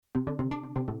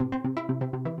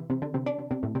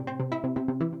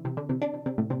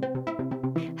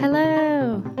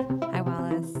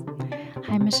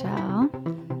Michelle,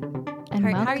 and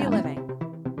How are you welcome.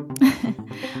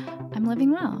 living? I'm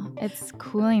living well. It's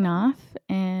cooling off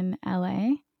in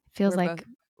LA. Feels like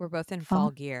We're both in fall.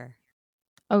 fall gear.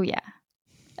 Oh yeah.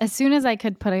 As soon as I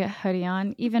could put a hoodie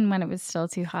on, even when it was still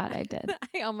too hot, I did.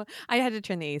 I had to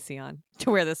turn the AC on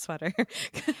to wear the sweater.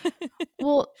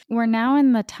 Well, we're now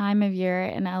in the time of year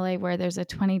in LA where there's a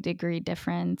 20-degree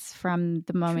difference from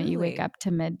the moment you wake Truly. up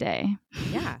to midday.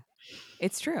 Yeah,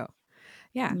 it's true.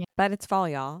 Yeah, Yeah. but it's fall,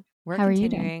 y'all. We're How are you doing?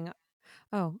 continuing.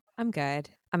 Oh, I'm good.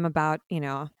 I'm about,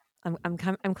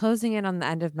 I'm closing in on the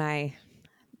end of my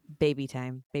baby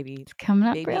time, It's coming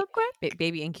up real quick.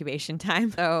 baby incubation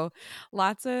time. So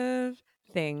lots of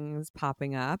things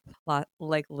popping up,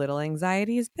 like little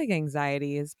anxieties, big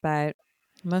anxieties, but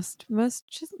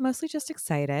mostly just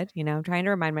excited. I'm trying to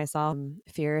remind myself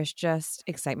fear is just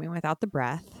excitement without the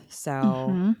breath. So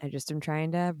Mm-hmm. I just am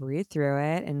trying to breathe through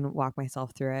it and walk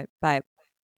myself through it. But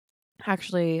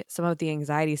actually, some of the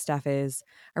anxiety stuff is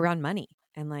around money.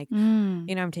 And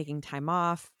I'm taking time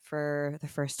off for the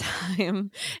first time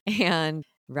and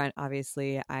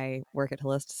obviously I work at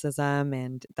Holisticism,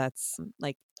 and that's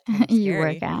like kind of You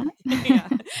work scary. at? Yeah.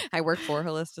 I work for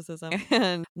Holisticism,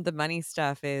 and the money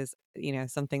stuff is,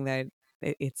 something that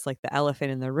it's like the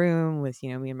elephant in the room with, me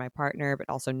and my partner, but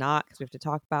also not, because we have to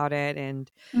talk about it. And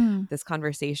this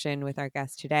conversation with our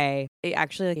guest today, it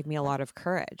actually gave me a lot of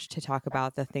courage to talk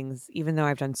about the things, even though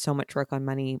I've done so much work on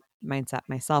money mindset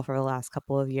myself over the last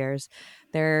couple of years,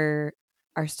 there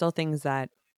are still things that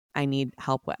I need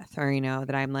help with, or,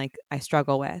 that I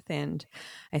struggle with. And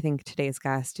I think today's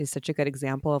guest is such a good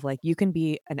example of you can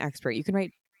be an expert. You can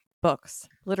write books,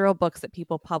 literal books that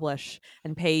people publish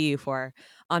and pay you for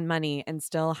on money, and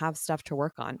still have stuff to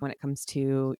work on when it comes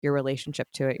to your relationship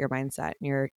to it, your mindset, and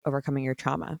your overcoming your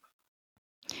trauma.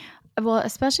 Well,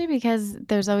 especially because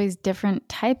there's always different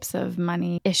types of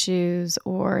money issues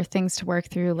or things to work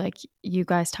through, like you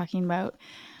guys talking about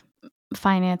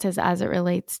finances as it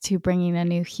relates to bringing a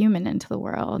new human into the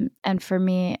world. And for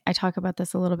me, I talk about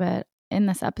this a little bit in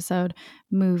this episode,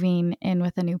 moving in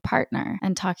with a new partner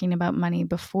and talking about money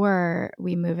before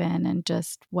we move in and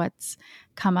just what's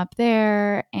come up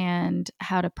there and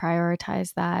how to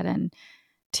prioritize that. And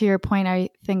to your point, I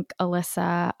think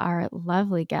Alyssa, our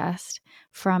lovely guest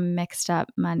from Mixed Up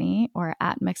Money, or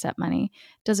at Mixed Up Money,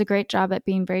 does a great job at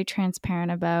being very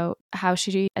transparent about how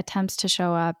she attempts to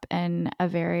show up in a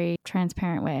very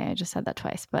transparent way. I just said that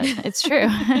twice, but it's true.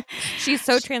 She's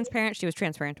so transparent. She was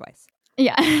transparent twice.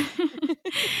 Yeah.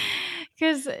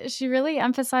 Because she really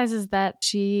emphasizes that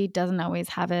she doesn't always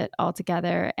have it all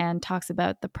together, and talks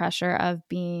about the pressure of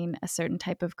being a certain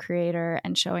type of creator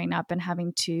and showing up and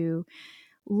having to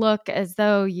look as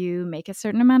though you make a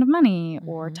certain amount of money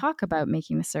or talk about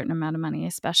making a certain amount of money,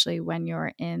 especially when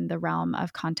you're in the realm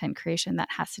of content creation that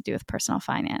has to do with personal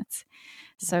finance.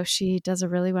 So she does a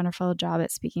really wonderful job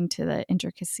at speaking to the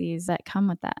intricacies that come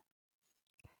with that.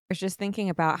 I was just thinking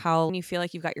about how when you feel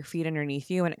like you've got your feet underneath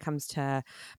you when it comes to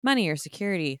money or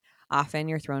security, often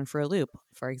you're thrown for a loop.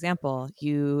 For example,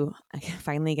 you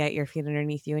finally get your feet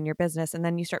underneath you in your business, and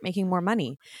then you start making more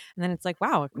money. And then it's like,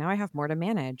 wow, now I have more to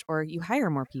manage. Or you hire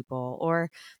more people, or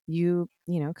you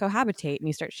cohabitate and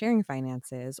you start sharing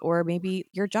finances, or maybe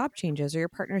your job changes or your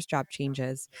partner's job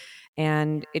changes.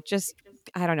 And it just,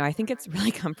 I don't know. I think it's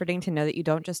really comforting to know that you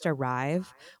don't just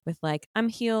arrive with I'm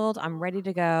healed, I'm ready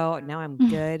to go, now I'm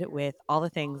good with all the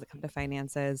things that come to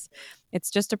finances.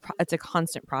 It's just it's a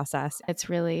constant process. It's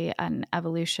really an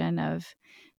evolution of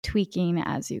tweaking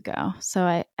as you go. So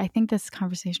I think this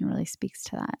conversation really speaks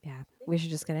to that. Yeah, we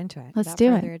should just get into it. Let's Without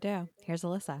do further it. ado, here's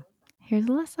Alyssa. Here's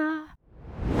Alyssa.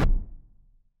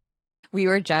 We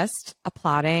were just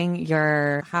applauding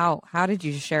your how did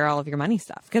you share all of your money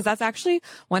stuff? Because that's actually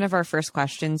one of our first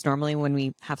questions normally when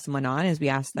we have someone on, is we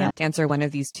ask them to answer one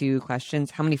of these two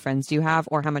questions. How many friends do you have,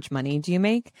 or how much money do you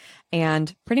make?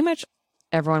 And pretty much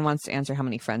everyone wants to answer how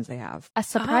many friends they have. A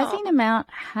surprising amount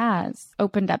has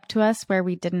opened up to us where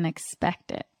we didn't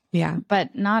expect it. Yeah.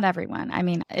 But not everyone. I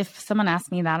mean, if someone asked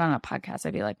me that on a podcast,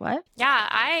 I'd be like, what? Yeah,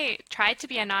 I tried to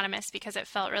be anonymous because it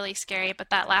felt really scary, but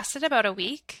that lasted about a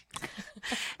week.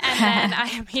 And then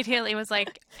I immediately was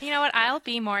like, you know what? I'll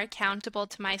be more accountable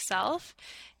to myself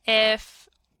if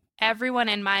everyone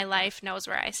in my life knows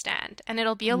where I stand. And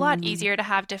it'll be a lot easier to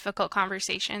have difficult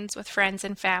conversations with friends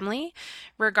and family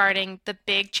regarding the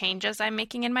big changes I'm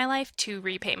making in my life to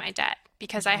repay my debt,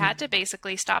 because I had to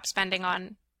basically stop spending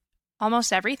on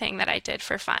almost everything that I did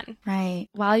for fun. Right.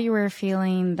 While you were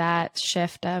feeling that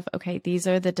shift of, okay, these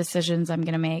are the decisions I'm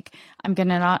going to make. I'm going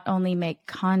to not only make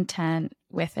content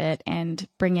with it and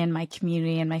bring in my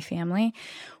community and my family.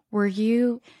 Were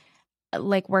you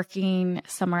like working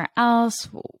somewhere else?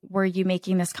 Were you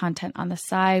making this content on the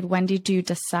side? When did you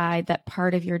decide that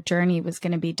part of your journey was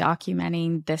going to be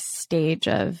documenting this stage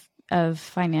of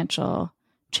financial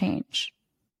change?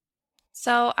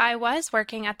 So I was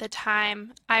working at the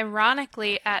time,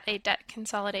 ironically, at a debt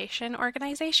consolidation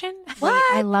organization. Wait,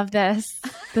 I love this.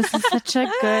 This is such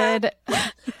a good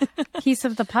piece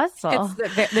of the puzzle.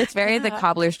 It's very the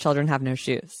cobbler's children have no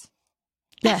shoes.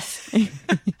 Yes.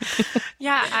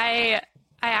 Yeah, I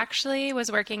actually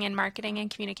was working in marketing and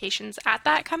communications at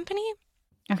that company.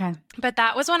 Okay. But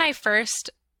that was when I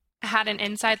first had an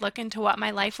inside look into what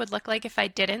my life would look like if I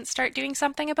didn't start doing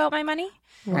something about my money.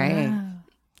 Right. Wow.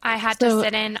 I had to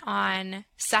sit in on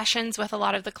sessions with a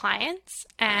lot of the clients,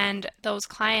 and those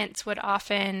clients would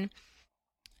often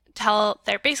tell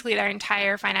their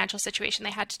entire financial situation. They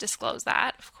had to disclose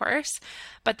that, of course,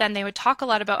 but then they would talk a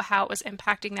lot about how it was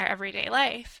impacting their everyday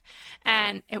life.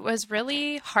 And it was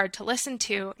really hard to listen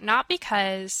to, not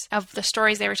because of the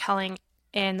stories they were telling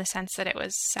in the sense that it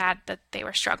was sad that they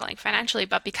were struggling financially,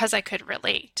 but because I could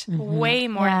relate way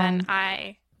more than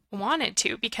I wanted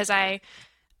to, because I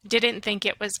didn't think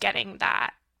it was getting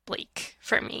that bleak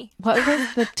for me. What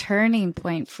was the turning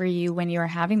point for you when you were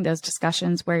having those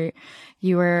discussions where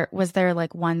was there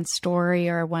like one story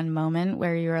or one moment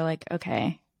where you were like,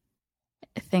 okay,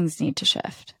 things need to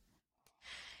shift?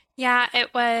 Yeah,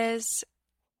 it was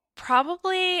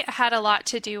probably had a lot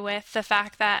to do with the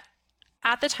fact that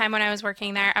at the time when I was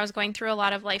working there, I was going through a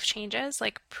lot of life changes.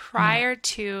 Like prior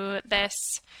to this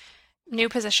new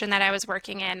position that I was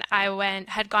working in, I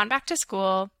had gone back to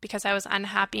school because I was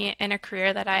unhappy in a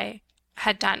career that I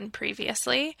had done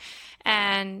previously.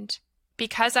 And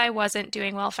because I wasn't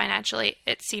doing well financially,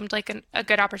 it seemed like a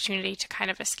good opportunity to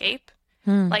kind of escape.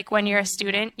 Like when you're a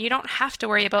student, you don't have to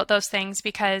worry about those things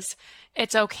because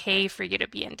it's okay for you to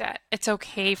be in debt. It's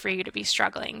okay for you to be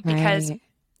struggling because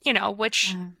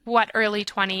what early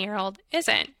 20-year-old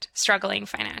isn't struggling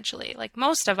financially? Like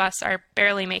most of us are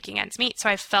barely making ends meet. So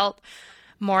I felt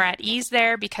more at ease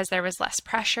there because there was less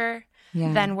pressure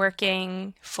than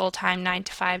working full-time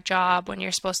 9-to-5 job when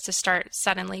you're supposed to start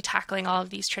suddenly tackling all of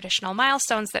these traditional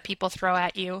milestones that people throw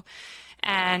at you.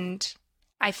 And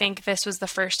I think this was the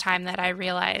first time that I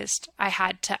realized I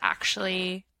had to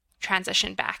actually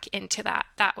transition back into that.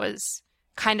 That was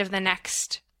kind of the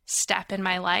next step in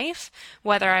my life,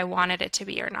 whether I wanted it to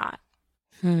be or not.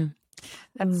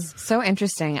 That's so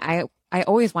interesting. I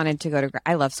always wanted to go to,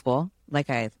 I love school. Like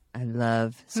I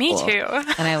love school. Me too.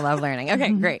 And I love learning.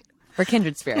 Okay, great. We're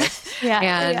kindred spirits.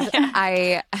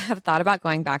 I have thought about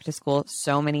going back to school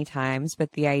so many times,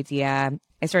 but the idea,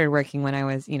 I started working when I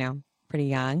was, pretty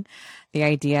young. The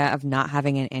idea of not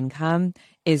having an income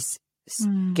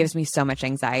gives me so much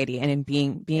anxiety, and in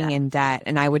being in debt.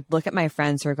 And I would look at my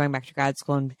friends who are going back to grad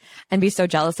school and be so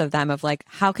jealous of them of like,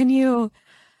 how do you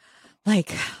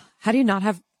not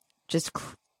have just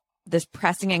this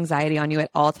pressing anxiety on you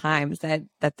at all times that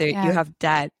you have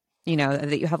debt,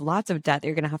 that you have lots of debt that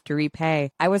you're going to have to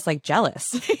repay. I was like jealous,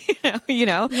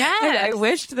 Yes. I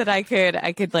wished that I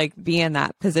could like be in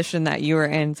that position that you were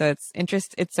in. So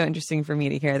it's so interesting for me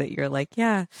to hear that you're like,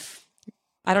 yeah,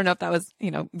 I don't know if that was,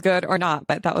 good or not,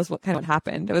 but that was what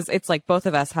happened. It's like both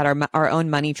of us had our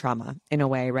own money trauma in a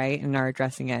way, right? And are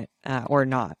addressing it or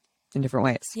not in different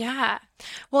ways. Yeah.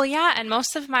 Well, yeah. And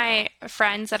most of my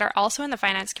friends that are also in the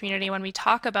finance community, when we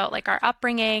talk about like our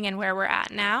upbringing and where we're at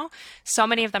now, so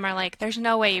many of them are like, there's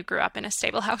no way you grew up in a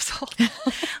stable household.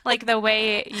 Like the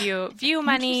way you view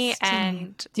money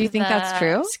and do you think that's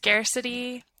true?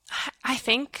 Scarcity. I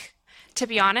think, to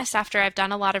be honest, after I've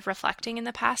done a lot of reflecting in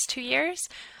the past 2 years,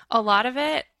 a lot of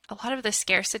the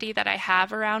scarcity that I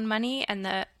have around money and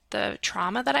the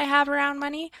trauma that I have around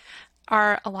money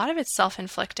a lot of it's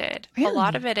self-inflicted. Really? A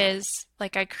lot of it is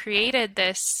like I created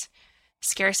this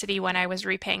scarcity when I was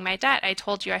repaying my debt. I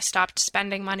told you I stopped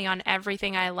spending money on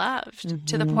everything I loved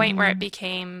to the point where it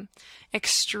became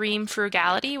extreme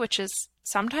frugality, which is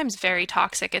sometimes very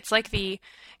toxic. It's like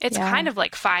kind of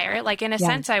like fire. Like in a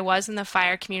sense, I was in the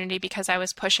fire community because I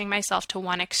was pushing myself to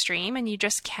one extreme, and you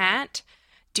just can't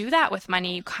do that with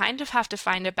money. You kind of have to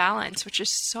find a balance, which is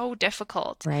so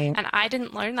difficult. Right. And I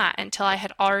didn't learn that until I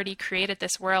had already created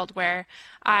this world where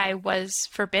I was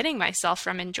forbidding myself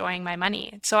from enjoying my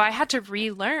money. So I had to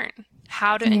relearn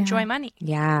how to enjoy money.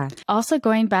 Yeah. Also,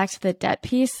 going back to the debt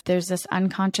piece, there's this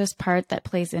unconscious part that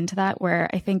plays into that where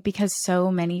I think because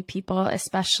so many people,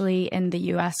 especially in the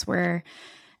US where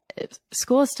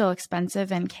school is still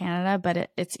expensive in Canada, but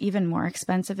it's even more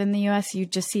expensive in the US. You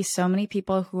just see so many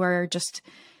people who are just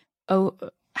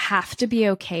have to be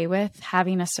okay with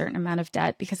having a certain amount of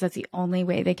debt because that's the only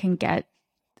way they can get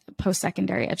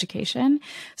post-secondary education.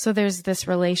 So there's this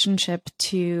relationship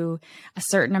to a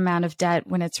certain amount of debt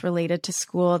when it's related to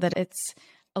school that it's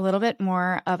a little bit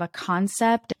more of a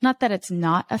concept. Not that it's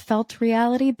not a felt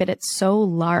reality, but it's so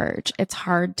large, it's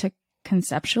hard to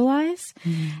conceptualize.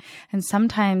 And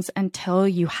sometimes until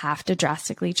you have to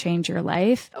drastically change your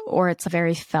life, or it's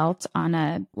very felt on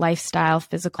a lifestyle,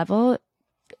 physical level,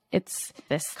 it's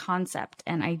this concept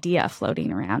and idea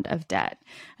floating around of debt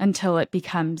until it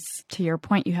becomes, to your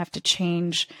point, you have to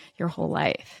change your whole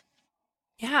life.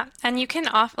 Yeah. And you can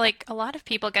like a lot of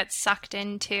people get sucked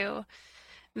into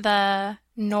the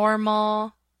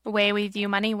normal way we view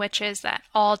money, which is that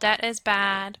all debt is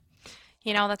bad.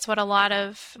 You know, that's what a lot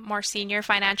of more senior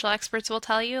financial experts will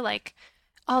tell you, like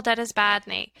all debt is bad,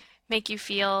 and they make you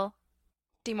feel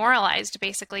demoralized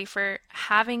basically for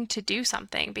having to do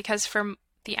something, because for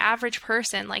the average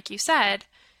person, like you said,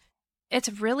 it's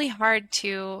really hard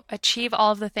to achieve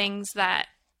all of the things that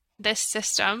this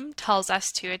system tells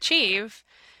us to achieve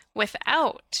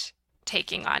without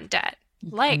taking on debt,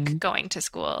 like going to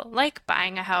school, like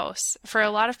buying a house. For a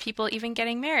lot of people, even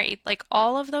getting married, like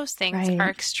all of those things are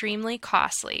extremely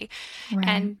costly.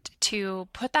 And to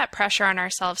put that pressure on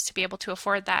ourselves to be able to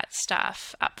afford that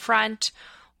stuff up front,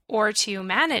 or to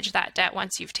manage that debt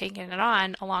once you've taken it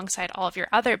on alongside all of your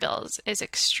other bills, is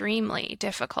extremely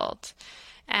difficult.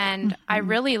 And I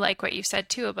really like what you said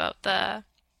too about the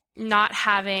not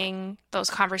having those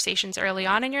conversations early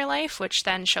on in your life, which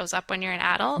then shows up when you're an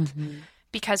adult.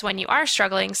 Because when you are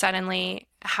struggling suddenly,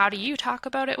 how do you talk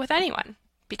about it with anyone?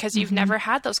 Because you've never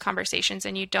had those conversations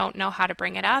and you don't know how to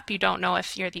bring it up. You don't know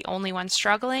if you're the only one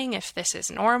struggling, if this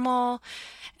is normal.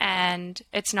 And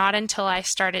it's not until I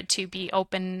started to be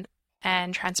open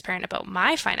and transparent about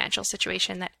my financial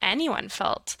situation that anyone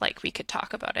felt like we could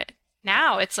talk about it.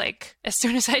 Now it's like, as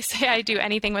soon as I say I do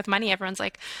anything with money, everyone's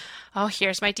like, oh,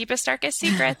 here's my deepest, darkest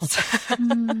secrets.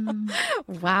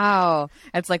 Wow.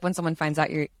 It's like when someone finds out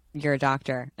you're a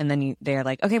doctor and then they're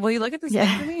like, okay, will you look at this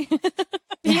thing for me?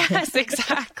 Yes,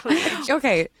 exactly.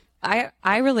 Okay.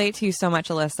 I relate to you so much,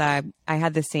 Alyssa. I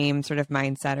had the same sort of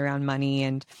mindset around money,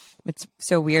 and it's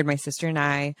so weird. My sister and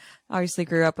I obviously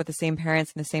grew up with the same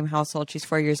parents in the same household. She's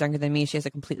 4 years younger than me. She has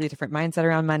a completely different mindset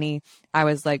around money. I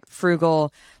was like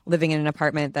frugal, living in an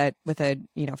apartment that with a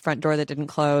front door that didn't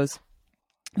close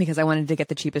because I wanted to get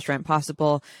the cheapest rent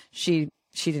possible. She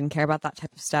didn't care about that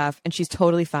type of stuff, and she's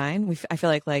totally fine. I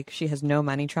feel like she has no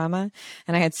money trauma,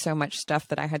 and I had so much stuff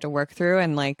that I had to work through,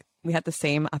 and like we had the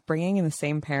same upbringing and the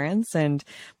same parents, and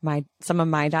some of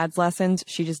my dad's lessons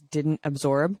she just didn't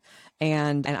absorb,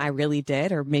 and I really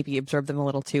did, or maybe absorbed them a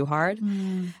little too hard.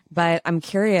 But I'm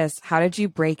curious, how did you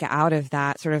break out of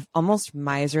that sort of almost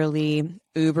miserly,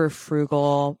 uber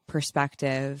frugal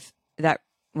perspective that,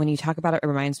 when you talk about it, it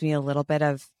reminds me a little bit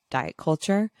of diet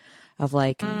culture, of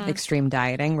like extreme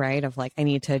dieting, right? Of like, I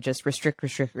need to just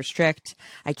restrict.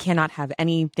 I cannot have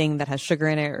anything that has sugar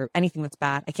in it or anything that's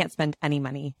bad. I can't spend any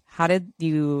money. How did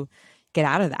you get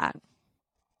out of that?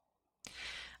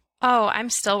 Oh, I'm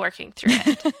still working through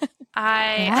it.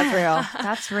 That's real.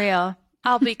 That's real.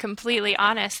 I'll be completely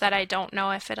honest that I don't know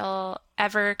if it'll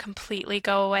ever completely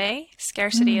go away.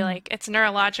 Scarcity, like it's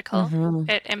neurological.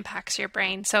 It impacts your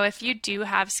brain. So if you do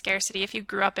have scarcity, if you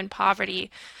grew up in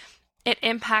poverty, it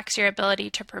impacts your ability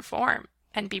to perform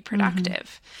and be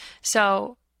productive.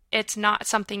 So it's not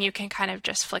something you can kind of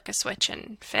just flick a switch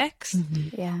and fix.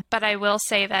 Yeah. But I will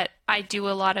say that I do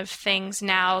a lot of things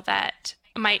now that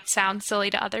might sound silly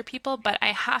to other people, but I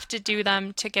have to do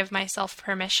them to give myself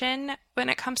permission when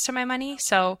it comes to my money.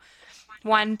 So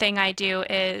one thing I do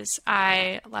is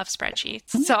I love spreadsheets.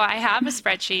 So I have a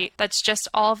spreadsheet that's just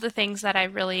all of the things that I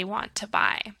really want to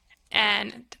buy.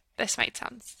 And this might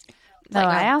sound like,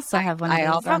 I also have one of these. I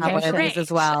also have one of these as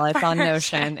well. It's on Perfect.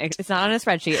 Notion. It's not on a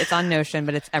spreadsheet. It's on Notion,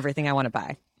 but it's everything I want to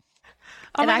buy.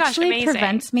 Oh it my gosh, actually amazing.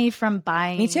 prevents me from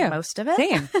buying Me too. most of it.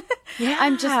 Same. Yeah.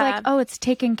 I'm just like, oh, it's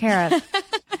taken care of.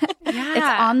 Yeah.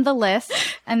 It's on the list,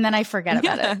 and then I forget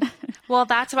about it. Well,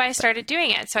 that's why I started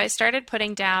doing it. So I started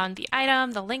putting down the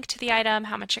item, the link to the item,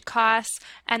 how much it costs,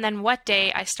 and then what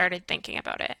day I started thinking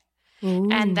about it.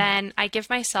 And then I give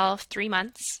myself 3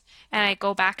 months and I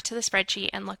go back to the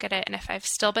spreadsheet and look at it. And if I've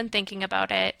still been thinking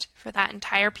about it for that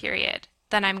entire period,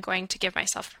 then I'm going to give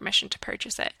myself permission to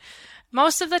purchase it.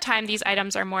 Most of the time, these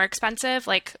items are more expensive,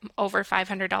 like over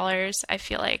 $500, I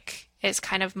feel like is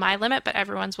kind of my limit, but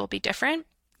everyone's will be different.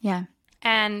 Yeah.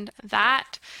 And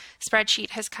that spreadsheet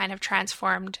has kind of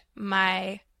transformed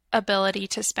my ability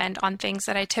to spend on things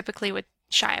that I typically would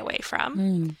shy away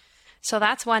from. So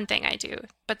that's one thing I do.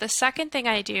 But the second thing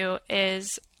I do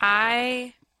is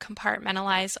I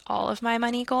compartmentalize all of my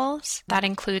money goals. That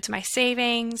includes my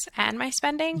savings and my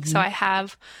spending. So I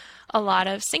have a lot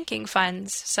of sinking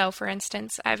funds. So for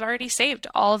instance, I've already saved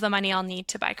all of the money I'll need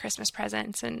to buy Christmas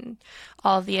presents and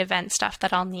all of the event stuff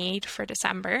that I'll need for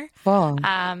December. Cool.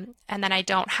 And then I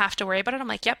don't have to worry about it. I'm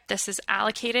like, yep, this is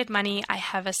allocated money. I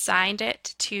have assigned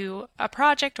it to a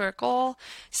project or a goal.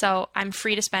 So I'm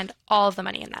free to spend all of the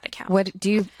money in that account. Do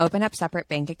you open up separate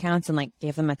bank accounts and like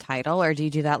give them a title, or do you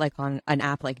do that like on an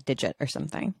app like Digit or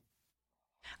something?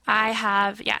 I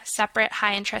have, separate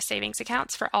high interest savings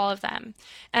accounts for all of them.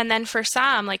 And then for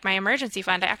some, like my emergency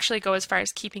fund, I actually go as far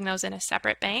as keeping those in a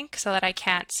separate bank so that I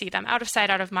can't see them. Out of sight,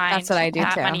 out of mind. That's what I do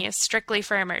that too. Money is strictly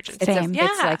for emergencies.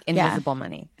 It's like invisible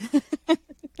money.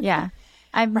 Yeah.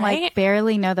 I like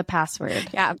barely know the password.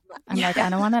 Yeah. I'm like, I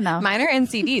don't want to know. Mine are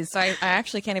NCDs, so I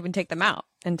actually can't even take them out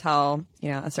until,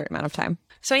 a certain amount of time.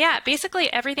 So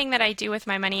basically everything that I do with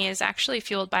my money is actually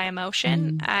fueled by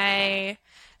emotion. I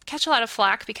catch a lot of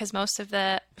flack because most of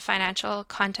the financial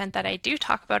content that I do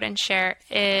talk about and share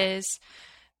is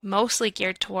mostly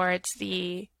geared towards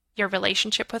your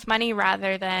relationship with money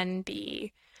rather than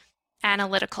the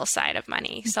analytical side of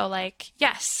money. So like,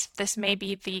 yes, this may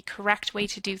be the correct way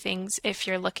to do things if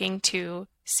you're looking to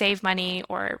save money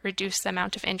or reduce the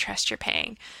amount of interest you're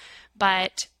paying.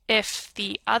 But if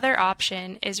the other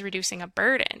option is reducing a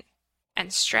burden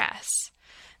and stress,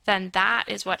 then that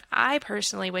is what I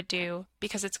personally would do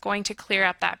because it's going to clear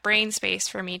up that brain space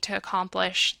for me to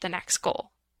accomplish the next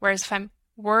goal. Whereas if I'm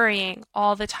worrying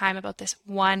all the time about this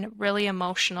one really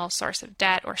emotional source of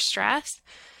debt or stress,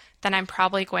 then I'm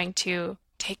probably going to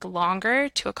take longer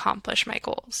to accomplish my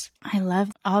goals. I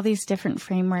love all these different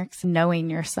frameworks, knowing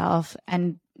yourself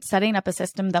and setting up a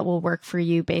system that will work for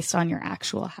you based on your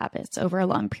actual habits over a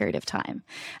long period of time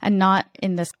and not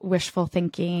in this wishful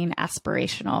thinking,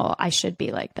 aspirational, I should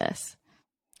be like this.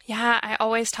 Yeah, I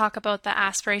always talk about the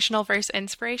aspirational versus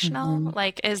inspirational.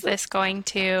 Like, is this going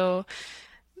to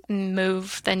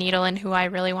move the needle in who I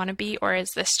really want to be, or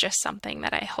is this just something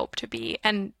that I hope to be?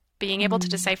 And being able to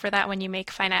decipher that when you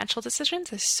make financial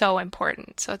decisions is so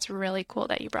important. So it's really cool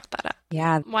that you brought that up.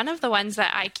 Yeah. One of the ones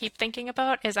that I keep thinking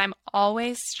about is I'm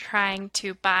always trying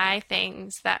to buy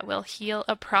things that will heal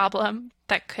a problem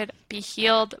that could be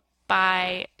healed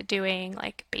by doing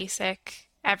like basic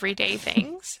everyday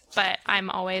things. But I'm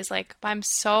always like, I'm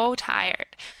so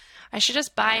tired. I should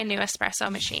just buy a new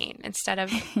espresso machine instead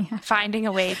of finding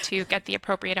a way to get the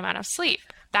appropriate amount of sleep.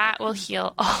 That will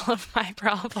heal all of my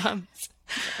problems.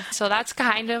 So that's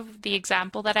kind of the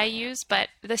example that I use, but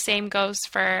the same goes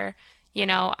for,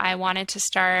 I wanted to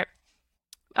start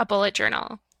a bullet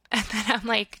journal. And then I'm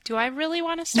like, do I really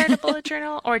want to start a bullet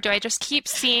journal? Or do I just keep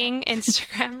seeing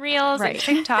Instagram reels and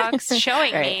TikToks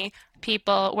showing me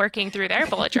people working through their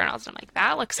bullet journals? And I'm like,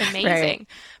 that looks amazing.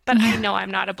 But I know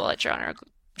I'm not a bullet journal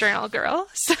girl.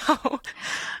 So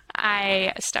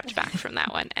I stepped back from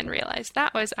that one and realized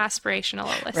that was aspirational,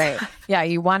 Alyssa. Right. Yeah,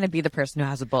 you want to be the person who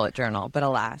has a bullet journal, but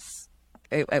alas,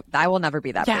 I will never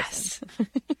be that person.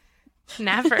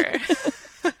 Never.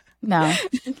 No.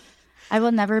 I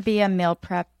will never be a meal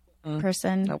prep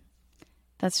person. Nope.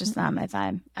 That's just not my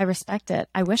vibe. I respect it.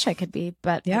 I wish I could be,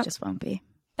 but I just won't be.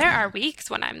 There are weeks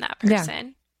when I'm that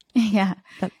person. Yeah.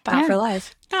 But not for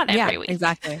life. Not every week.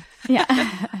 Exactly. Yeah.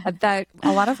 That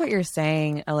a lot of what you're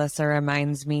saying, Alyssa,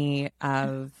 reminds me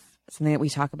of something that we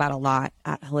talk about a lot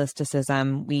at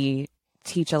Holisticism. We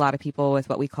teach a lot of people with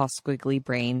what we call squiggly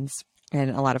brains.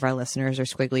 And a lot of our listeners are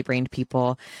squiggly brained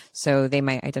people. So they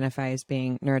might identify as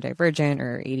being neurodivergent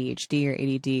or ADHD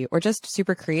or ADD or just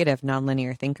super creative,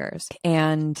 nonlinear thinkers.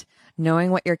 And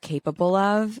knowing what you're capable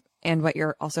of and what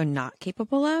you're also not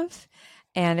capable of.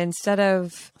 And instead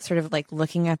of sort of like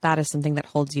looking at that as something that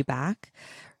holds you back,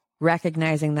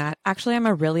 recognizing that actually I'm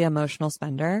a really emotional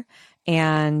spender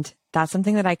and that's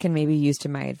something that I can maybe use to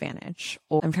my advantage.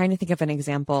 Or I'm trying to think of an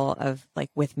example of like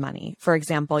with money. For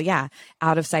example,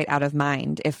 out of sight, out of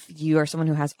mind. If you are someone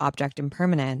who has object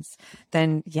impermanence,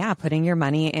 then putting your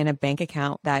money in a bank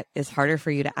account that is harder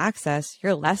for you to access,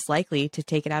 you're less likely to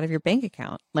take it out of your bank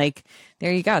account. Like,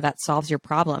 there you go. That solves your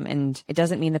problem. And it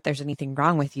doesn't mean that there's anything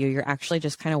wrong with you. You're actually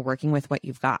just kind of working with what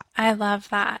you've got. I love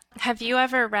that. Have you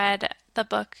ever read the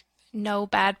book No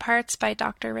Bad Parts by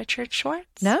Dr. Richard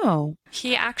Schwartz? No.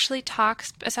 He actually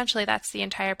talks, essentially that's the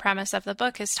entire premise of the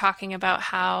book, is talking about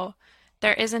how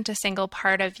there isn't a single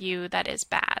part of you that is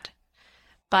bad,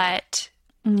 but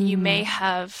you may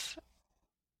have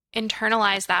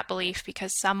internalized that belief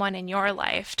because someone in your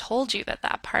life told you that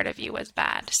that part of you was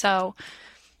bad. So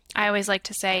I always like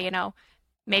to say,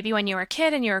 maybe when you were a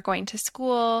kid and you were going to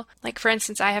school, like for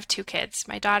instance, I have two kids.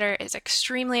 My daughter is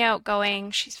extremely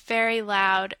outgoing. She's very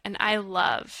loud, and I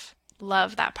love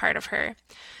that part of her.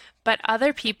 But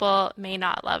other people may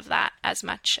not love that as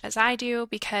much as I do,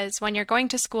 because when you're going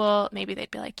to school, maybe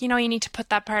they'd be like, you need to put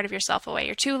that part of yourself away.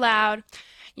 You're too loud.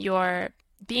 You're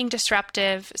being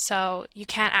disruptive, so you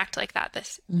can't act like that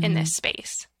in this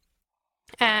space.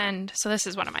 And so this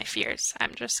is one of my fears.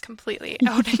 I'm just completely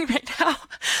outing right now.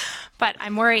 But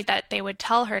I'm worried that they would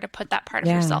tell her to put that part of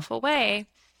herself away.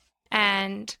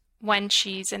 And when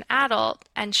she's an adult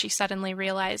and she suddenly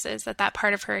realizes that that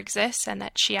part of her exists and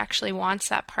that she actually wants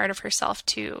that part of herself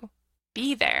to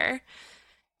be there,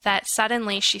 that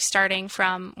suddenly she's starting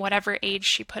from whatever age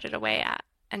she put it away at.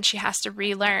 And she has to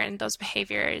relearn those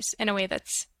behaviors in a way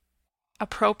that's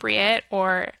appropriate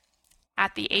or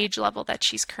at the age level that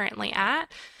she's currently at.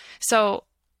 So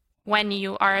when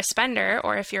you are a spender,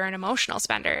 or if you're an emotional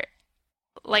spender,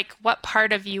 like what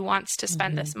part of you wants to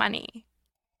spend this money?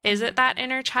 Is it that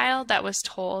inner child that was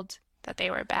told that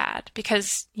they were bad?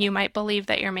 Because you might believe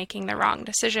that you're making the wrong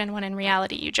decision when in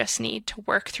reality you just need to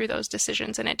work through those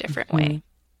decisions in a different way.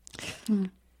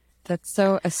 That's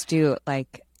so astute.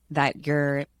 Like that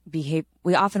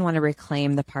we often want to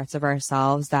reclaim the parts of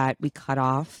ourselves that we cut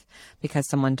off because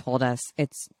someone told us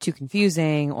it's too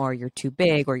confusing, or you're too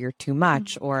big, or you're too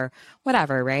much, or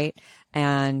whatever, right?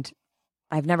 And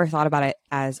I've never thought about it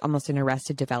as almost an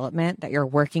arrested development, that you're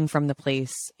working from the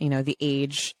place, the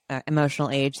age, emotional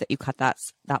age that you cut that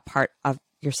part of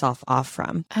yourself off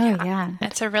from. Oh, yeah.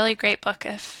 It's a really great book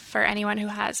for anyone who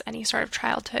has any sort of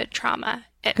childhood trauma.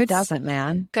 Who doesn't,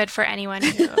 man? Good for anyone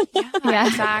who,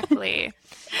 exactly.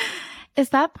 Is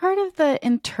that part of the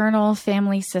internal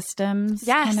family systems?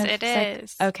 Yes, it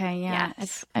is. Okay, yeah.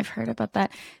 Yes. I've heard about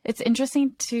that. It's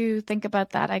interesting to think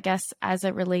about that, I guess, as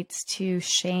it relates to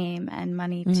shame and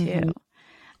money too.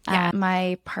 Yeah.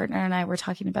 My partner and I were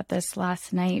talking about this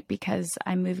last night because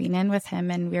I'm moving in with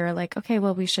him, and we were like, okay,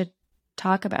 well, we should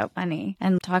talk about money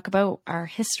and talk about our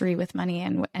history with money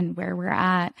and where we're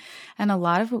at. And a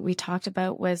lot of what we talked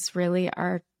about was really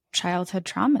our childhood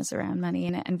traumas around money,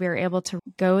 and we were able to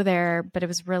go there, but it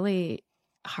was really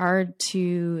hard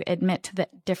to admit to the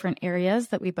different areas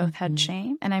that we both had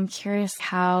shame. And I'm curious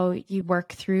how you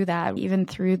work through that, even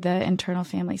through the internal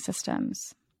family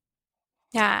systems.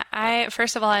 Yeah,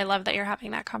 first of all, I love that you're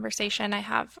having that conversation. I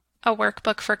have a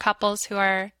workbook for couples who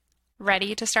are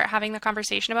ready to start having the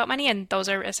conversation about money, and those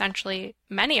are essentially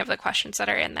many of the questions that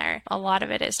are in there. A lot of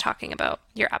it is talking about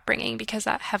your upbringing, because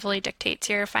that heavily dictates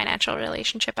your financial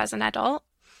relationship as an adult.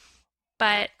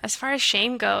 But as far as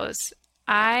shame goes,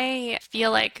 I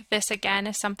feel like this again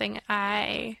is something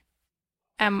I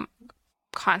am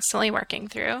constantly working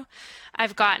through.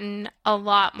 I've gotten a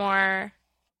lot more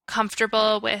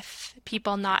comfortable with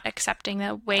people not accepting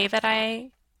the way that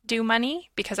I do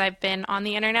money, because I've been on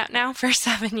the internet now for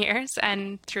 7 years,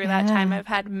 and through that time I've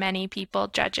had many people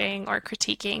judging or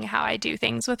critiquing how I do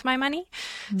things with my money.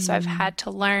 So I've had to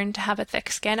learn to have a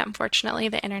thick skin. Unfortunately,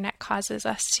 the internet causes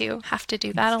us to have to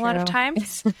do that a lot of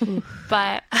times.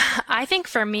 But I think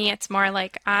for me, it's more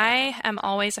like I am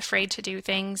always afraid to do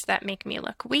things that make me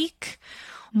look weak,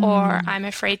 or I'm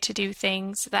afraid to do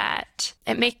things that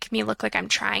make me look like I'm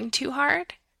trying too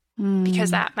hard, because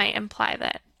that might imply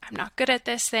that I'm not good at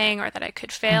this thing, or that I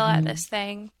could fail at this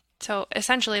thing. So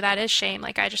essentially that is shame.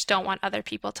 Like, I just don't want other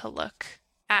people to look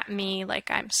at me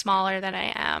like I'm smaller than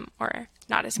I am, or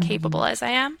not as capable as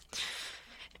I am.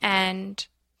 And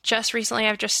just recently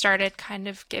I've just started kind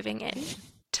of giving in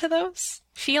to those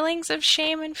feelings of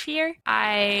shame and fear.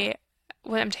 I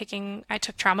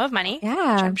took Trauma of Money, which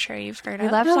I'm sure you've heard of.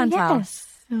 We love Chantal.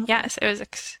 Yes, it was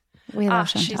we love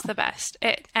Chantal. She's the best.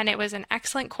 It was an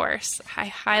excellent course. I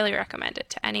highly recommend it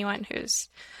to anyone who's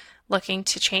looking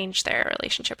to change their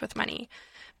relationship with money.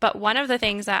 But one of the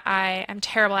things that I am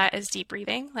terrible at is deep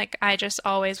breathing. Like, I just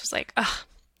always was like, oh,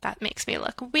 that makes me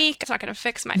look weak. It's not going to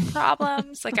fix my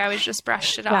problems. Like, I always just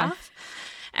brushed it off.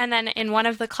 And then in one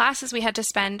of the classes, we had to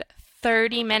spend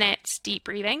 30 minutes deep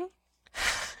breathing.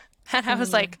 And I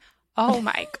was like, oh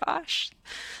my gosh,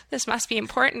 this must be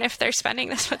important if they're spending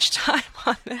this much time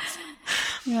on this.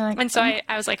 And so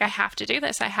I was like, I have to do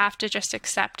this. I have to just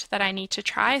accept that I need to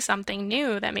try something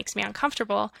new that makes me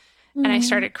uncomfortable. And I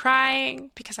started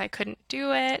crying because I couldn't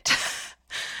do it.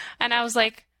 And I was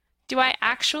like, do I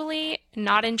actually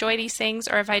not enjoy these things,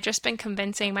 or have I just been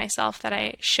convincing myself that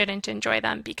I shouldn't enjoy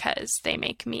them because they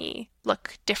make me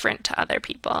look different to other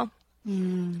people?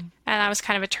 And that was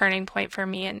kind of a turning point for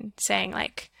me in saying,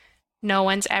 like, no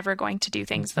one's ever going to do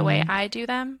things the way I do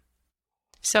them.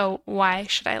 So why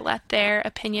should I let their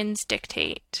opinions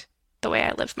dictate the way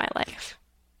I live my life?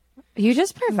 You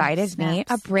just provided me a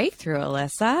snaps. breakthrough,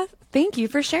 Alyssa. Thank you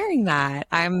for sharing that.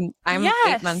 I'm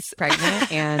Yes. 8 months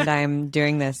pregnant and I'm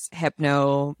doing this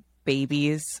Hypno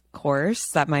Babies course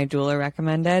that my doula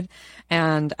recommended.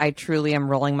 And I truly am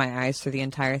rolling my eyes through the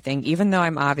entire thing, even though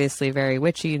I'm obviously very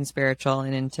witchy and spiritual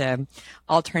and into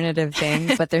alternative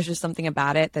things. But there's just something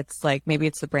about it that's like, maybe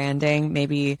it's the branding,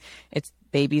 maybe it's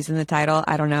babies in the title.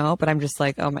 I don't know. But I'm just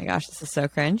like, oh my gosh, this is so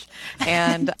cringe.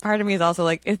 And part of me is also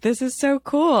like, this is so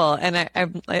cool. And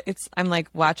I'm like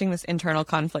watching this internal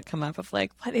conflict come up of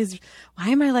like, why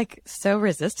am I like so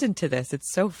resistant to this?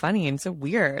 It's so funny and so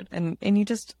weird. And you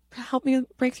just help me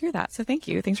break through that. So thank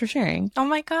you. Thanks for sharing. Oh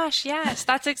my gosh, yes,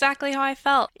 that's exactly how I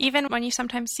felt. Even when you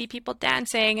sometimes see people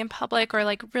dancing in public or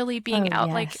like really being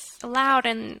out like yes. loud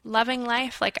and loving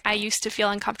life, like I used to feel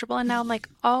uncomfortable and now I'm like,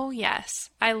 oh yes,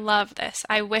 I love this.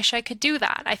 I wish I could do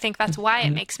that. I think that's why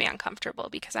it makes me uncomfortable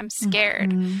because I'm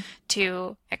scared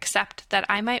to accept that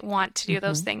I might want to do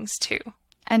those things too.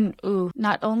 And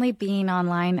not only being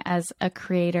online as a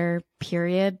creator,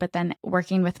 period, but then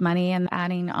working with money and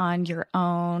adding on your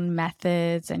own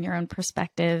methods and your own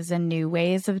perspectives and new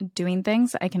ways of doing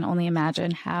things. I can only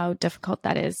imagine how difficult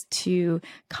that is to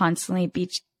constantly be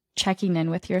checking in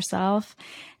with yourself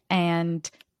and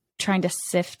trying to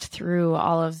sift through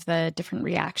all of the different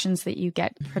reactions that you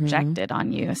get projected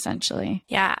on you, essentially.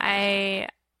 Yeah, I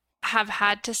have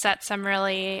had to set some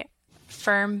really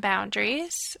firm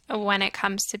boundaries when it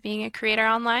comes to being a creator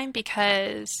online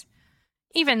because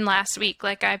even last week,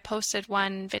 like I posted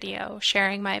one video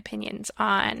sharing my opinions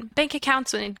on bank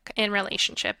accounts in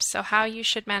relationships. So how you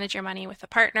should manage your money with a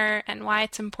partner and why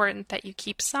it's important that you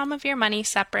keep some of your money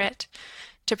separate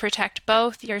to protect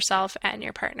both yourself and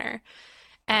your partner.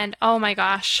 And oh my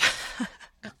gosh,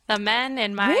 the men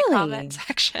in my comment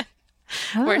section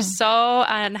were so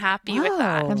unhappy with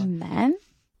that. The men?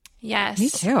 Yes. Me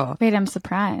too. Wait, I'm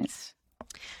surprised.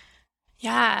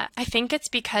 Yeah, I think it's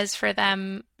because for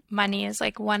them, money is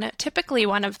like typically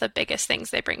one of the biggest things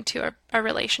they bring to a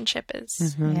relationship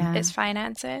is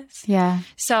finances. Yeah.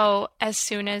 So as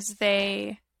soon as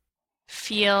they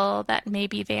feel that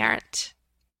maybe they aren't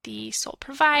the sole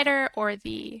provider or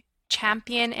the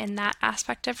champion in that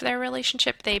aspect of their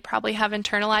relationship, they probably have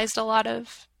internalized a lot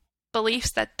of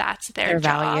beliefs that that's their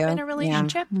job value in a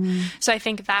relationship. So I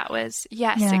think that was,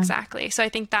 exactly. So I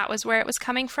think that was where it was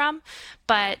coming from.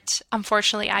 But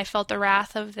unfortunately, I felt the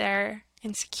wrath of their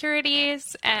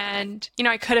insecurities. And,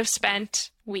 I could have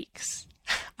spent weeks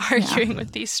arguing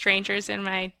with these strangers in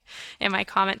my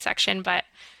comment section. But,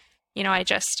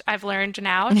 I've learned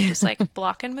now to just like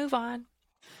block and move on.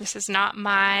 This is not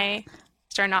my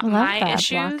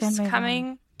issues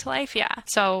coming to life. Yeah.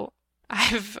 So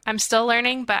I'm still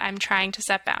learning, but I'm trying to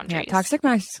set boundaries. Yeah, toxic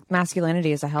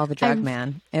masculinity is a hell of a drug,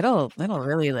 man. It'll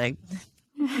really like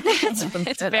it's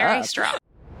very strong.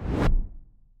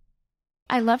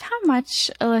 I love how much,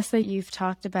 Alyssa, you've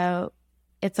talked about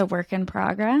it's a work in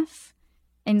progress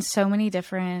in so many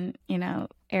different,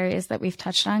 areas that we've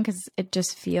touched on, because it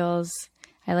just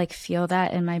I feel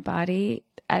that in my body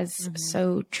as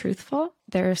so truthful.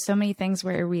 There are so many things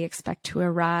where we expect to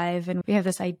arrive and we have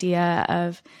this idea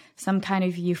of some kind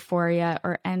of euphoria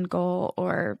or end goal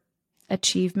or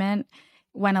achievement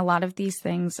when a lot of these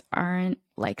things aren't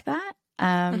like that.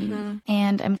 And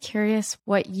I'm curious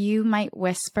what you might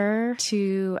whisper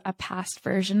to a past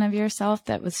version of yourself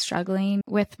that was struggling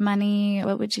with money.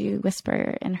 What would you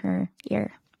whisper in her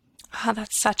ear? Oh,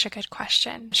 that's such a good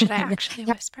question. Should I actually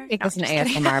whisper? Make this an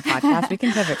ASMR podcast. We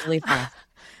can pivot really fast.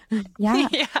 Yeah.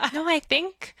 No, I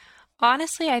think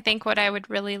what I would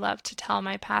really love to tell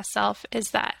my past self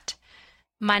is that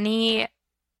money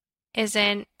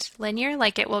isn't linear.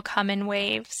 Like it will come in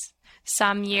waves.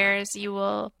 Some years you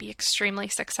will be extremely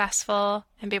successful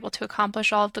and be able to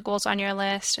accomplish all of the goals on your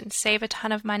list and save a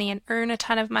ton of money and earn a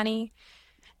ton of money.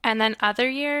 And then other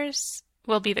years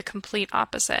will be the complete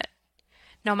opposite.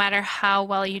 No matter how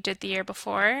well you did the year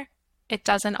before, it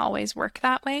doesn't always work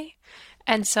that way.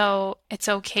 And so it's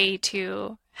okay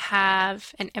to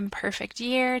have an imperfect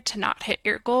year, to not hit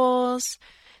your goals,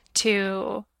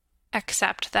 to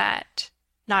accept that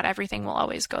not everything will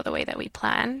always go the way that we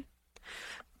plan.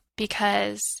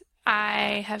 Because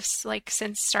I have,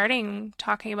 since starting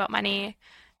talking about money,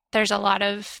 there's a lot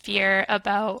of fear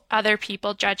about other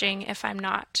people judging if I'm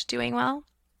not doing well,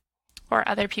 or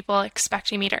other people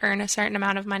expecting me to earn a certain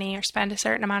amount of money or spend a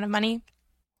certain amount of money.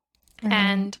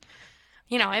 And,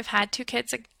 I've had 2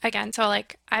 kids again. So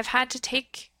I've had to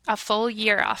take a full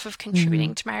year off of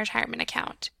contributing to my retirement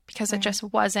account because it just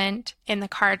wasn't in the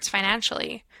cards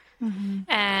financially.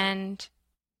 And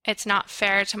it's not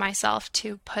fair to myself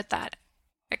to put that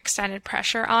extended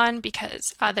pressure on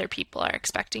because other people are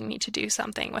expecting me to do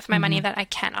something with my money that I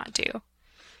cannot do.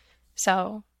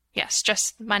 So yes,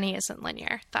 just money isn't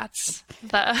linear. That's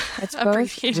the It's both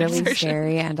abbreviated really version.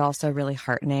 scary and also really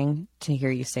heartening to hear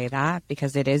you say that,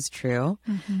 because it is true.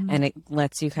 And it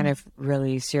lets you kind of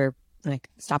release your, like,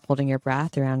 stop holding your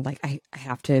breath around, like, I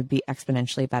have to be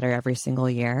exponentially better every single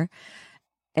year.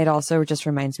 It also just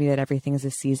reminds me that everything is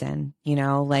a season, you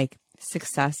know, like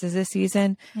success is a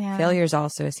season, failure is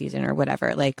also a season, or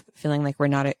whatever. Like feeling like we're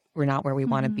not where we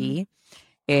want to be.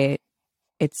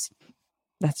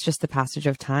 That's just the passage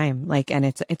of time. Like, and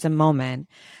it's a moment.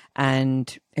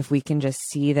 And if we can just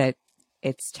see that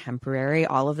it's temporary,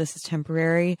 all of this is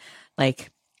temporary, like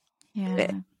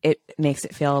it makes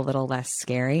it feel a little less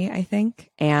scary, I think.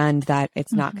 And that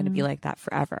it's not going to be like that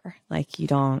forever. Like, you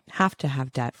don't have to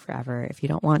have debt forever. If you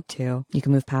don't want to, you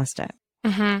can move past it.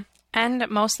 And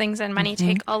most things in money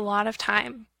take a lot of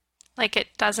time. Like, it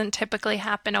doesn't typically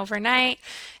happen overnight.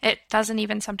 It doesn't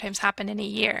even sometimes happen in a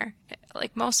year.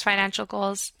 Like most financial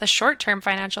goals, the short-term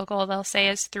financial goal they'll say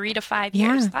is 3 to 5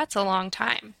 years. That's a long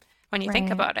time when you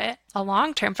think about it. A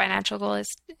long-term financial goal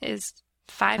is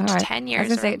 5 to 10 years. I was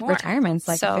gonna say, more. Retirement's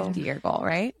like a 50-year goal,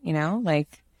 right? You know,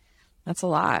 like that's a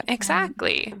lot.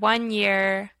 Exactly. 1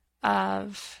 year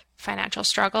of financial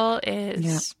struggle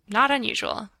is not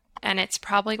unusual. And it's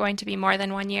probably going to be more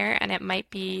than 1 year, and it might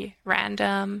be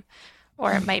random,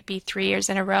 or it might be 3 years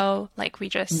in a row. Like, we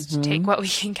just take what we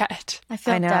can get. I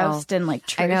feel doused in like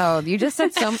truth. I know. You just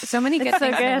said so many good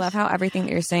things. I love how everything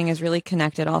that you're saying is really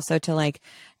connected also to like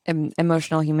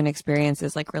emotional human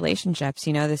experiences, like relationships.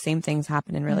 You know, the same things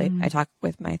happen in I talk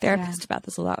with my therapist about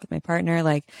this a lot with my partner.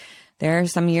 Like, there are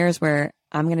some years where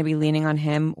I'm going to be leaning on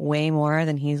him way more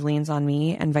than he leans on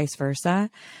me, and vice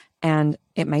versa. And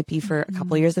it might be for a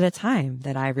couple of years at a time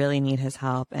that I really need his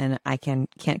help, and I can't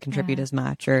contribute as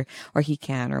much, or he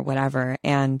can, or whatever.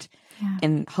 And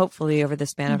hopefully over the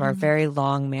span of our very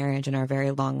long marriage and our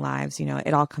very long lives, you know,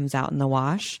 it all comes out in the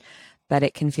wash. But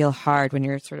it can feel hard when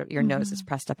you're sort of, your nose is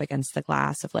pressed up against the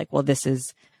glass of like, well, this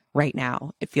is right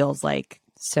now. It feels like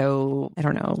so, I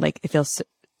don't know, like it feels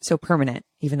so permanent,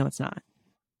 even though it's not.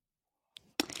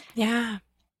 Yeah.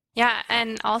 Yeah.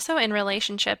 And also in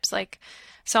relationships, like,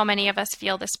 so many of us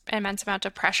feel this immense amount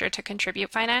of pressure to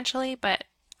contribute financially, but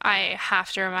I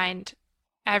have to remind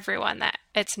everyone that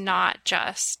that's not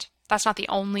the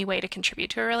only way to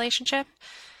contribute to a relationship.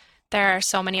 There are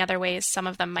so many other ways. Some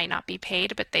of them might not be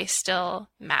paid, but they still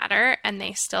matter, and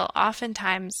they still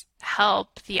oftentimes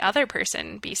help the other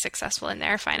person be successful in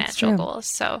their financial goals.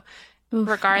 So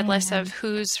regardless of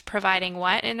who's providing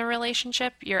what in a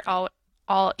relationship, you're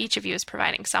each of you is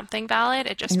providing something valid.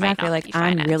 It just might not like, be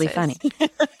finances. I'm really funny.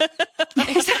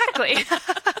 Exactly.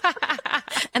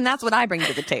 And that's what I bring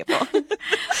to the table.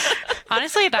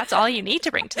 Honestly, that's all you need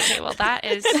to bring to the table.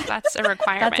 That's a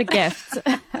requirement. That's a gift.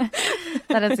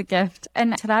 That is a gift.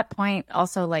 And to that point,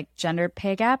 also, like, gender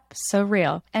pay gap, so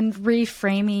real. And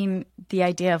reframing the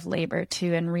idea of labor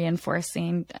too, and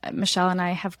reinforcing. Michelle and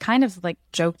I have kind of like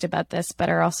joked about this, but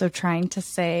are also trying to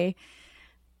say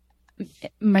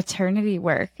maternity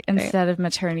work instead of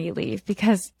maternity leave,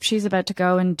 because she's about to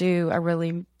go and do a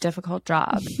really difficult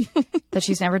job that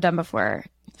she's never done before.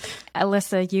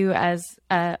 Alyssa, you as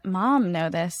a mom know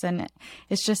this, and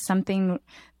it's just something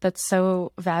that's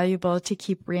so valuable to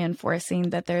keep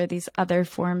reinforcing, that there are these other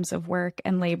forms of work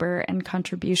and labor and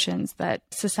contributions that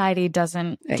society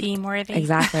doesn't deem worthy.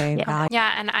 Exactly.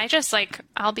 Yeah. And I just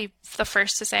I'll be the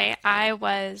first to say I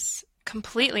was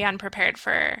completely unprepared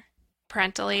for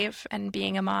parental leave and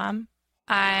being a mom.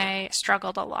 I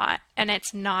struggled a lot, and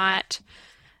it's not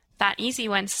that easy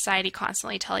when society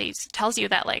constantly tells you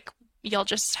that, like, you'll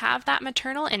just have that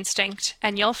maternal instinct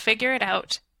and you'll figure it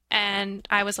out. And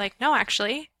I was like, no,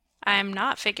 actually, I'm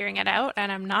not figuring it out, and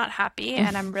I'm not happy,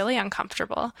 and I'm really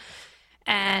uncomfortable.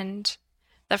 And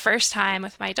the first time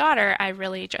with my daughter, I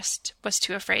really just was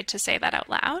too afraid to say that out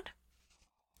loud.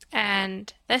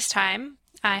 And this time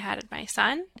I had my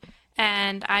son,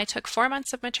 and I took 4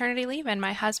 months of maternity leave, and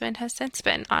my husband has since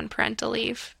been on parental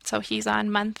leave. So he's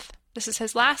on this is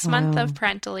his last month of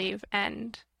parental leave,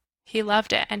 and he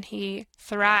loved it and he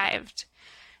thrived.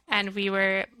 And we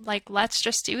were like, let's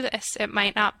just do this. It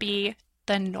might not be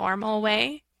the normal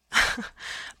way,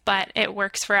 but it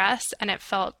works for us, and it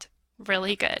felt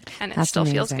really good, and it still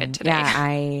feels good today.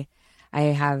 Yeah, I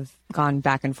have gone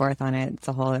back and forth on it. It's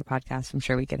a whole other podcast I'm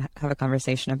sure we could have a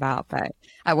conversation about. But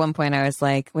at one point I was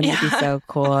like, wouldn't it be so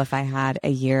cool if I had a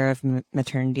year of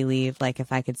maternity leave? Like,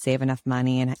 if I could save enough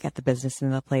money and get the business in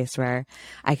the place where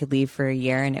I could leave for a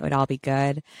year and it would all be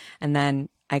good. And then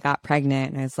I got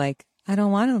pregnant, and I was like, I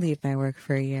don't want to leave my work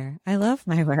for a year. I love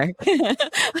my work.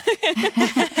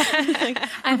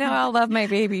 I know I'll love my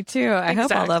baby too. I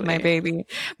hope I'll love my baby,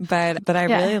 but I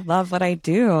really love what I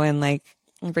do, and like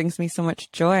it brings me so much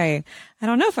joy. I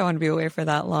don't know if I want to be away for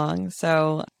that long.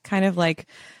 So kind of like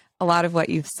a lot of what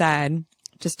you've said,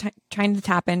 just trying to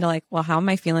tap into like, well, how am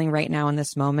I feeling right now in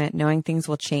this moment? Knowing things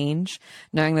will change,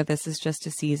 knowing that this is just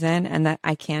a season and that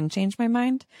I can change my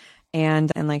mind,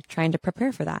 and like trying to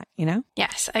prepare for that, you know?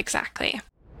 Yes, exactly.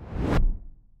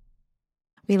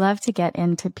 We love to get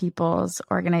into people's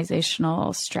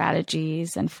organizational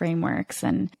strategies and frameworks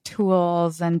and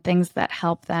tools and things that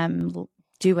help them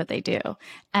do what they do.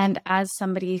 And as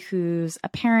somebody who's a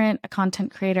parent, a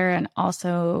content creator, and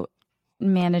also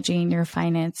managing your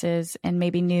finances in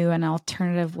maybe new and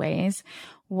alternative ways,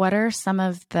 what are some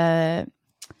of the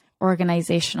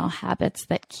organizational habits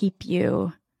that keep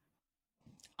you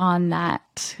on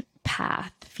that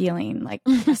path, feeling like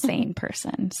a sane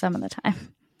person some of the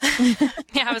time?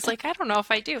 Yeah, I was like, I don't know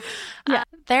if I do. Yeah.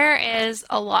 There is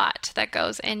a lot that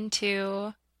goes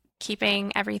into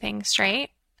keeping everything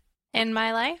straight in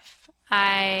my life.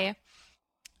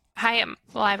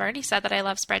 Well, I've already said that I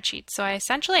love spreadsheets. So I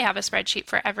essentially have a spreadsheet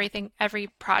for every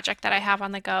project that I have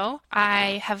on the go.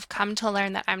 I have come to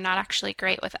learn that I'm not actually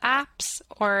great with apps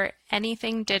or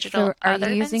anything digital. So are other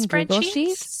you using than Google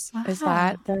Sheets? Wow. Is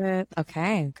that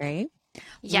okay, great.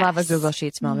 Yes. Love a Google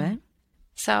Sheets moment.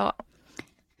 So,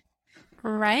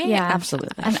 right? Yeah,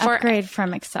 absolutely. An upgrade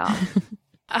from Excel.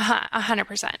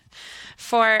 100%.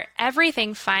 For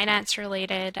everything finance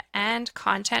related and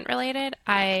content related,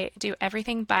 I do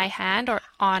everything by hand or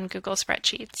on Google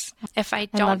spreadsheets. If I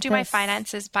don't do my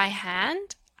finances by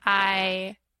hand,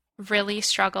 I really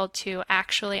struggle to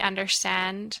actually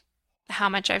understand how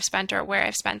much I've spent or where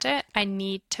I've spent it. I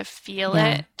need to feel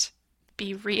it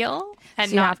be real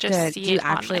and so not just see it. Do you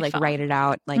actually on my like phone. write it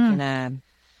out like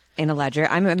in a ledger?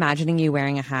 I'm imagining you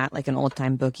wearing a hat like an old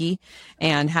time bookie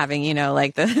and having, you know,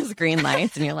 like those green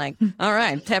lights, and you're like, all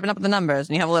right, tapping up the numbers,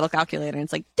 and you have a little calculator and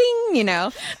it's like ding, you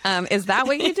know. Is that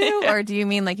what you do? Or do you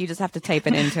mean like you just have to type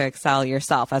it into Excel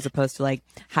yourself as opposed to like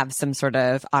have some sort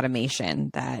of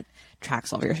automation that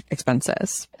tracks all your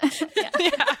expenses?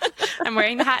 Yeah. I'm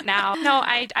wearing the hat now. No,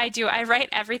 I do. I write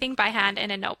everything by hand in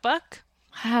a notebook.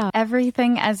 Wow.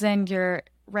 Everything as in you're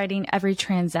writing every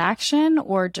transaction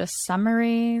or just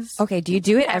summaries? Okay, do you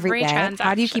do it every day? transaction.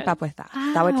 How do you keep up with that?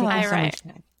 That would take me so much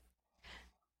time.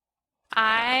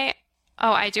 I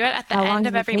do it at the How long end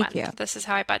of does it every take month. you? This is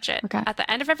how I budget. Okay. At the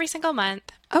end of every single month.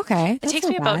 Okay. It takes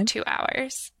me about 2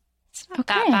 hours. It's not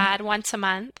that bad once a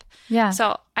month. Yeah.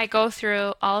 So I go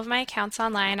through all of my accounts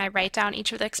online. I write down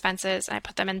each of the expenses and I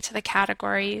put them into the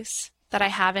categories that I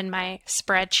have in my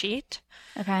spreadsheet.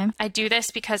 Okay. I do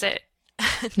this because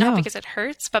not because it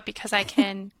hurts, but because I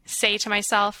can say to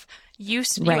myself, you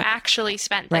actually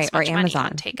spent this much money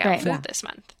on takeout food this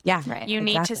month. Yeah. Right. You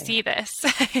need to see this.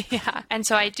 Yeah. And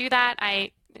so I do that.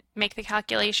 I make the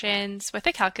calculations with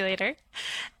a calculator,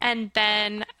 and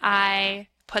then I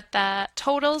put the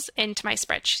totals into my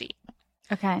spreadsheet.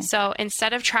 Okay. So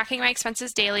instead of tracking my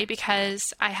expenses daily,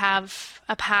 because I have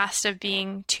a past of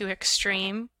being too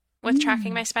extreme with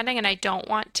tracking my spending, and I don't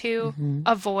want to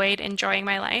avoid enjoying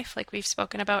my life like we've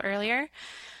spoken about earlier,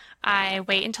 I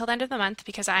wait until the end of the month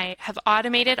because I have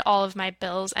automated all of my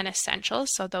bills and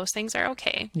essentials, so those things are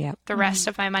okay. Yep. The rest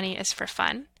of my money is for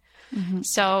fun.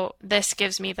 So this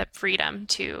gives me the freedom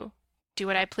to do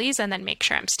what I please and then make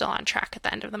sure I'm still on track at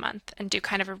the end of the month and do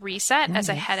kind of a reset as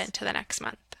I head into the next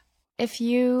month. If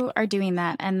you are doing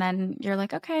that and then you're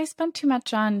like, okay, I spent too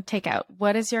much on takeout,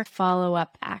 what is your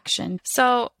follow-up action?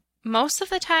 So most of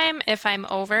the time, if I'm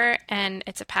over and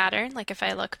it's a pattern, like if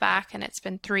I look back and it's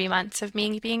been 3 months of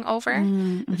me being over,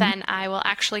 then I will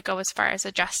actually go as far as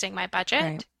adjusting my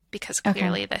budget because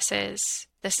clearly this is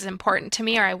important to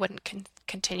me, or I wouldn't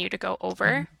continue to go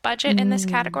over budget in this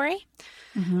category.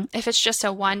 If it's just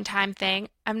a one-time thing,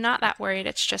 I'm not that worried.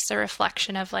 It's just a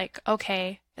reflection of like,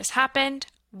 okay, this happened.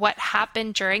 What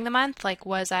happened during the month? Like,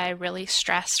 was I really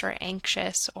stressed or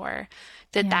anxious, or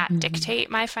did that dictate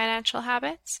my financial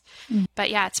habits? But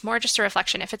yeah, it's more just a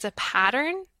reflection. If it's a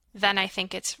pattern, then I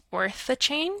think it's worth the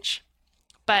change.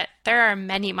 But there are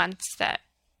many months that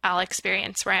I'll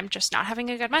experience where I'm just not having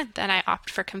a good month and I opt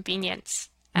for convenience.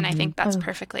 And I think that's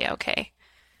perfectly okay.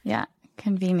 Yeah.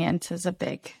 Convenience is a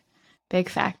big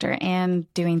factor,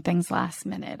 and doing things last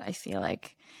minute. I feel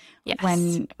like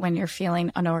when you're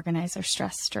feeling unorganized or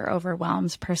stressed or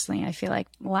overwhelmed, personally, I feel like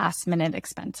last minute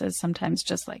expenses sometimes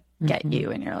just like get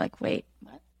you and you're like, wait,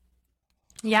 what?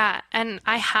 Yeah. And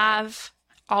I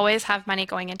always have money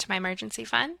going into my emergency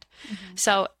fund.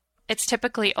 So it's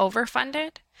typically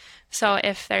overfunded. So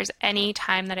if there's any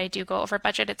time that I do go over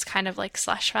budget, it's kind of like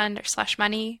slush fund or slush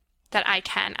money that I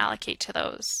can allocate to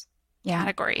those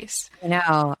categories. I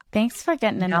know. Thanks for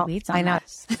getting in the weeds on that.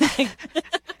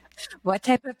 What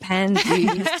type of pens do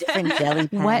you use? Different jelly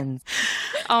pens?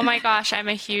 Oh my gosh, I'm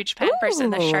a huge pen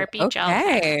person. The Sharpie gel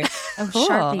pen. Oh, Cool.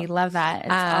 Sharpie, love that.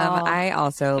 I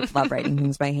also love writing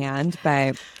things by hand,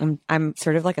 but I'm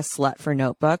sort of like a slut for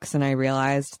notebooks, and I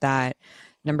realized that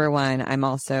number one, I'm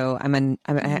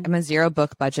a zero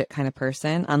book budget kind of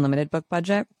person, unlimited book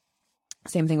budget.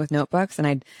 Same thing with notebooks. And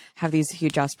I'd have these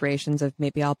huge aspirations of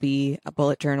maybe I'll be a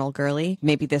bullet journal girly.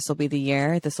 Maybe this will be the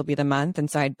year, this will be the month. And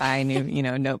so I'd buy a new,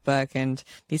 notebook and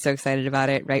be so excited about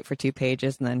it, write for 2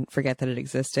 pages and then forget that it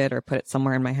existed or put it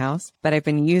somewhere in my house. But I've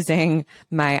been using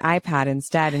my iPad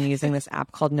instead and using this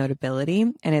app called Notability.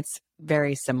 And it's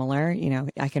very similar.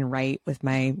 I can write with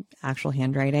my actual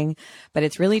handwriting, but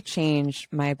it's really changed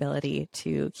my ability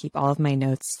to keep all of my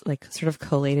notes like sort of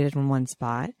collated in one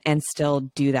spot and still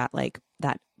do that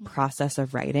process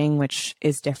of writing, which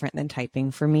is different than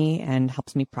typing for me and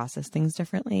helps me process things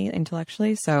differently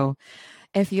intellectually. So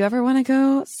if you ever want to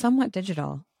go somewhat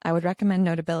digital, I would recommend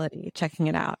Notability, checking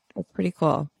it out. It's pretty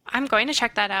cool. I'm going to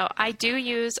check that out. I do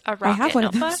use a Rocket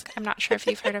notebook. I'm not sure if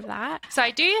you've heard of that. So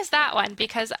I do use that one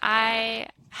because I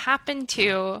happen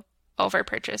to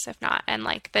overpurchase if not. And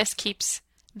like this keeps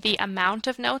the amount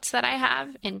of notes that I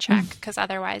have in check because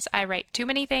otherwise I write too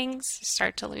many things,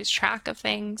 start to lose track of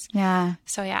things. Yeah.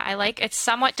 So I like it's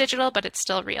somewhat digital, but it's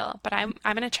still real. But I'm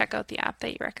going to check out the app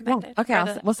that you recommended. Oh,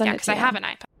 okay, we'll send it to you. Because I have an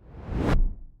iPad.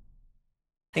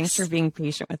 Thanks for being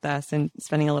patient with us and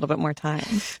spending a little bit more time.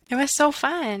 It was so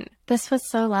fun. This was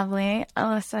so lovely.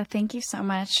 Alyssa, thank you so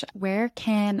much. Where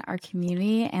can our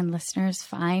community and listeners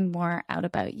find more out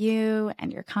about you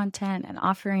and your content and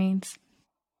offerings?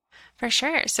 For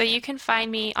sure. So you can find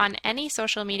me on any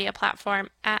social media platform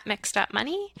at Mixed Up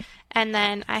Money. And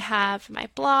then I have my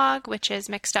blog, which is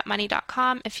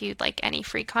mixedupmoney.com if you'd like any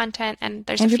free content. And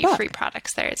there's a few free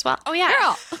products there as well. Oh, yeah.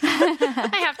 Girl.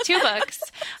 I have 2 books.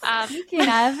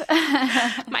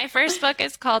 My first book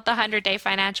is called The 100-Day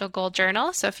Financial Goal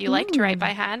Journal. So if you like to write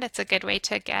by hand, it's a good way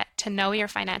to get to know your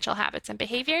financial habits and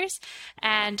behaviors.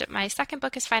 And my second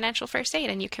book is Financial First Aid.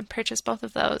 And you can purchase both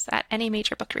of those at any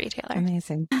major book retailer.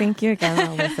 Amazing. Thank you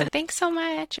again, Alyssa. Thanks so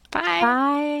much. Bye.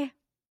 Bye.